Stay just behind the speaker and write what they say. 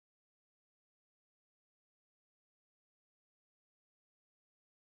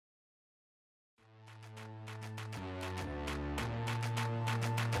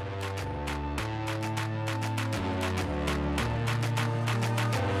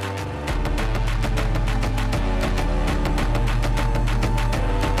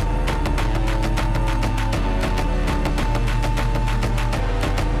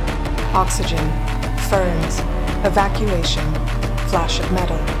oxygen, ferns, evacuation, flash of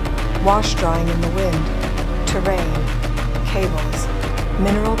metal, wash drying in the wind, terrain, cables,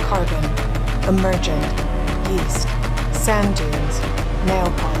 mineral carbon, emergent, yeast, sand dunes,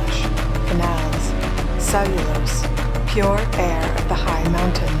 nail polish, canals, cellulose, pure air of the high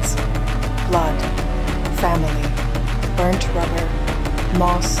mountains, blood, family, burnt rubber,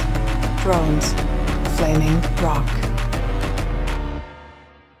 moss, drones, flaming rock.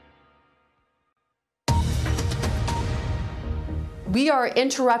 We are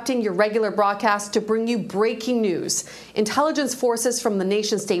interrupting your regular broadcast to bring you breaking news. Intelligence forces from the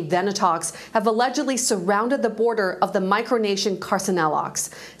nation-state Venetox have allegedly surrounded the border of the micronation Carcinellox.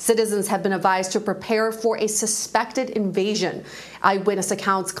 Citizens have been advised to prepare for a suspected invasion. Eyewitness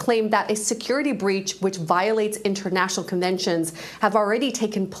accounts claim that a security breach which violates international conventions have already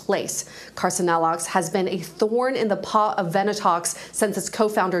taken place. Carcinellox has been a thorn in the paw of Venetox since its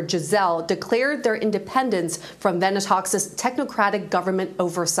co-founder Giselle declared their independence from Venetox's technocratic government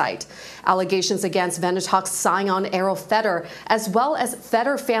oversight. Allegations against Venetox scion Errol Feder, as well as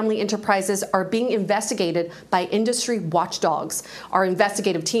Feder Family Enterprises, are being investigated by industry watchdogs. Our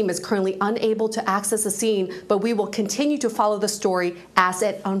investigative team is currently unable to access the scene, but we will continue to follow the story as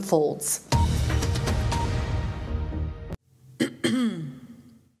it unfolds.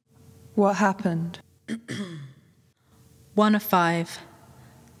 What happened? 1 of 5.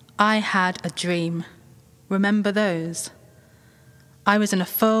 I had a dream. Remember those? I was in a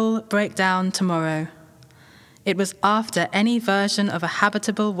full breakdown tomorrow. It was after any version of a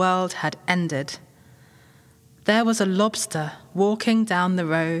habitable world had ended. There was a lobster walking down the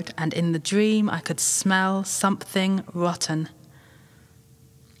road, and in the dream I could smell something rotten.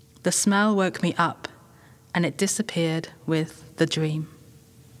 The smell woke me up, and it disappeared with the dream.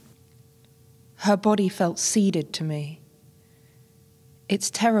 Her body felt seeded to me.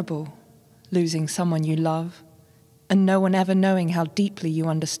 It's terrible, losing someone you love, and no one ever knowing how deeply you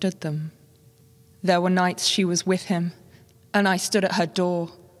understood them. There were nights she was with him, and I stood at her door,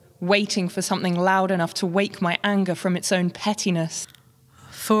 waiting for something loud enough to wake my anger from its own pettiness.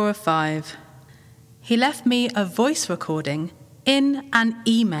 4 of 5. He left me a voice recording in an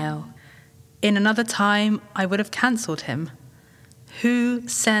email. In another time, I would have cancelled him. Who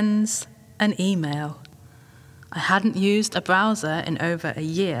sends an email? I hadn't used a browser in over a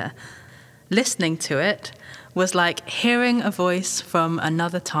year. Listening to it was like hearing a voice from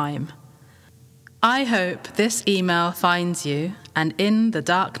another time. I hope this email finds you and in the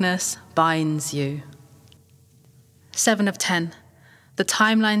darkness binds you. 7 of 10. The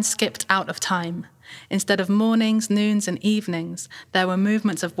timeline skipped out of time. Instead of mornings, noons, and evenings, there were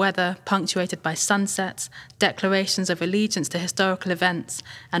movements of weather punctuated by sunsets, declarations of allegiance to historical events,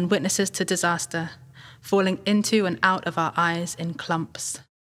 and witnesses to disaster, falling into and out of our eyes in clumps.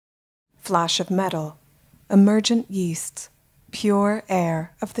 Flash of metal, emergent yeasts, pure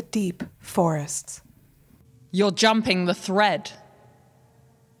air of the deep forests. You're jumping the thread.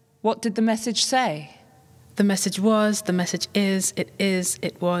 What did the message say? The message was, the message is, it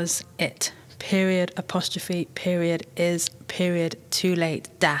was, it. Period, apostrophe, period, is, period, too late,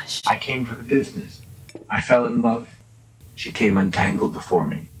 dash. I came for the business. I fell in love. She came untangled before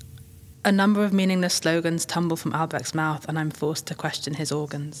me. A number of meaningless slogans tumble from Albrecht's mouth, and I'm forced to question his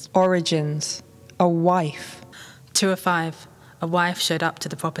organs. Origins. A wife. 2 of 5. A wife showed up to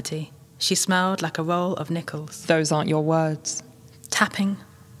the property. She smelled like a roll of nickels. Those aren't your words. Tapping,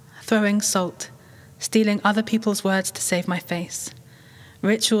 throwing salt, stealing other people's words to save my face.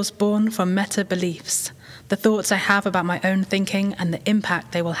 Rituals born from meta-beliefs, the thoughts I have about my own thinking and the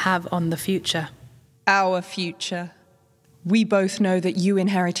impact they will have on the future. Our future. We both know that you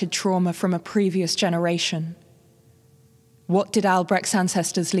inherited trauma from a previous generation. What did Albrecht's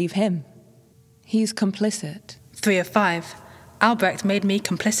ancestors leave him? He's complicit. 3 of 5. Albrecht made me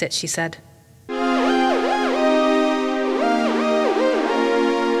complicit, she said.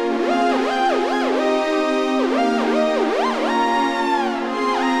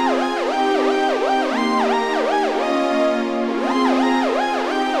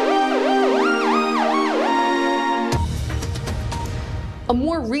 A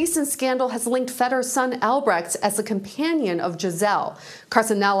more recent scandal has linked Feder's son Albrecht as the companion of Giselle.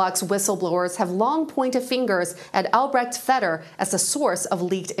 Carcinellox whistleblowers have long pointed fingers at Albrecht Feder as the source of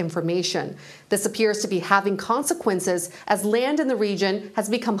leaked information. This appears to be having consequences as land in the region has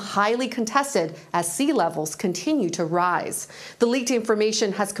become highly contested as sea levels continue to rise. The leaked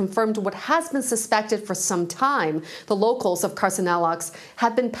information has confirmed what has been suspected for some time. The locals of Carcinellox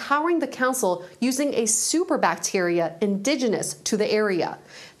have been powering the council using a superbacteria indigenous to the area.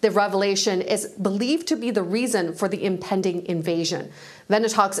 The revelation is believed to be the reason for the impending invasion.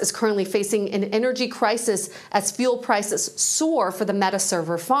 Venetox is currently facing an energy crisis as fuel prices soar for the Meta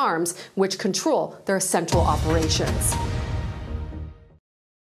server farms, which control their central operations.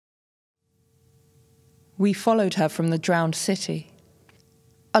 We followed her from the drowned city.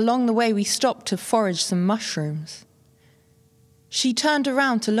 Along the way, we stopped to forage some mushrooms. She turned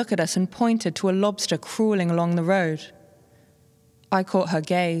around to look at us and pointed to a lobster crawling along the road. I caught her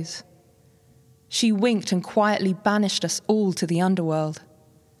gaze. She winked and quietly banished us all to the underworld.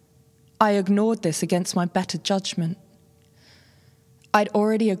 I ignored this against my better judgment. I'd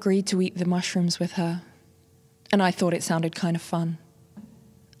already agreed to eat the mushrooms with her, and I thought it sounded kind of fun.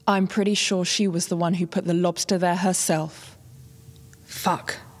 I'm pretty sure she was the one who put the lobster there herself.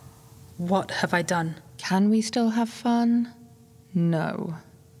 Fuck. What have I done? Can we still have fun? No.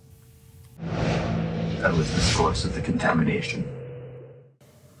 That was the source of the contamination.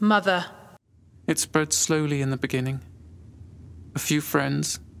 Mother. It spread slowly in the beginning. A few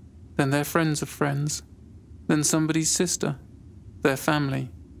friends, then their friends of friends, then somebody's sister, their family.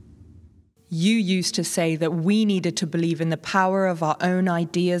 You used to say that we needed to believe in the power of our own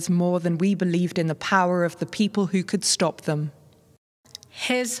ideas more than we believed in the power of the people who could stop them.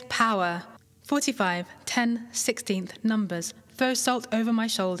 His power. 45, 10, 16th numbers. Throw salt over my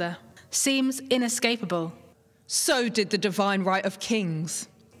shoulder. Seems inescapable. So did the divine right of kings.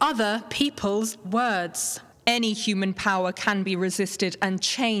 Other people's words. Any human power can be resisted and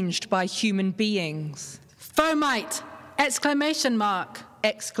changed by human beings. Fomite! Exclamation mark.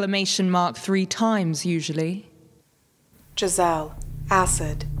 Exclamation mark 3 times, usually. Giselle,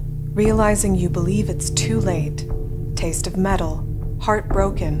 acid. Realizing you believe it's too late. Taste of metal.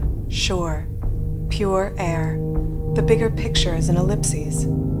 Heartbroken. Sure. Pure air. The bigger picture is an ellipses.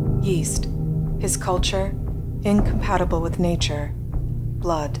 Yeast. His culture. Incompatible with nature.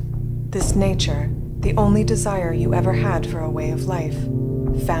 Blood. This nature. The only desire you ever had for a way of life.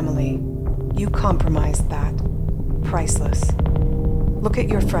 Family. You compromised that. Priceless. Look at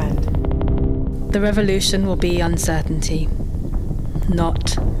your friend. The revolution will be uncertainty,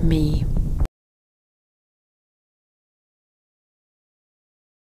 not me.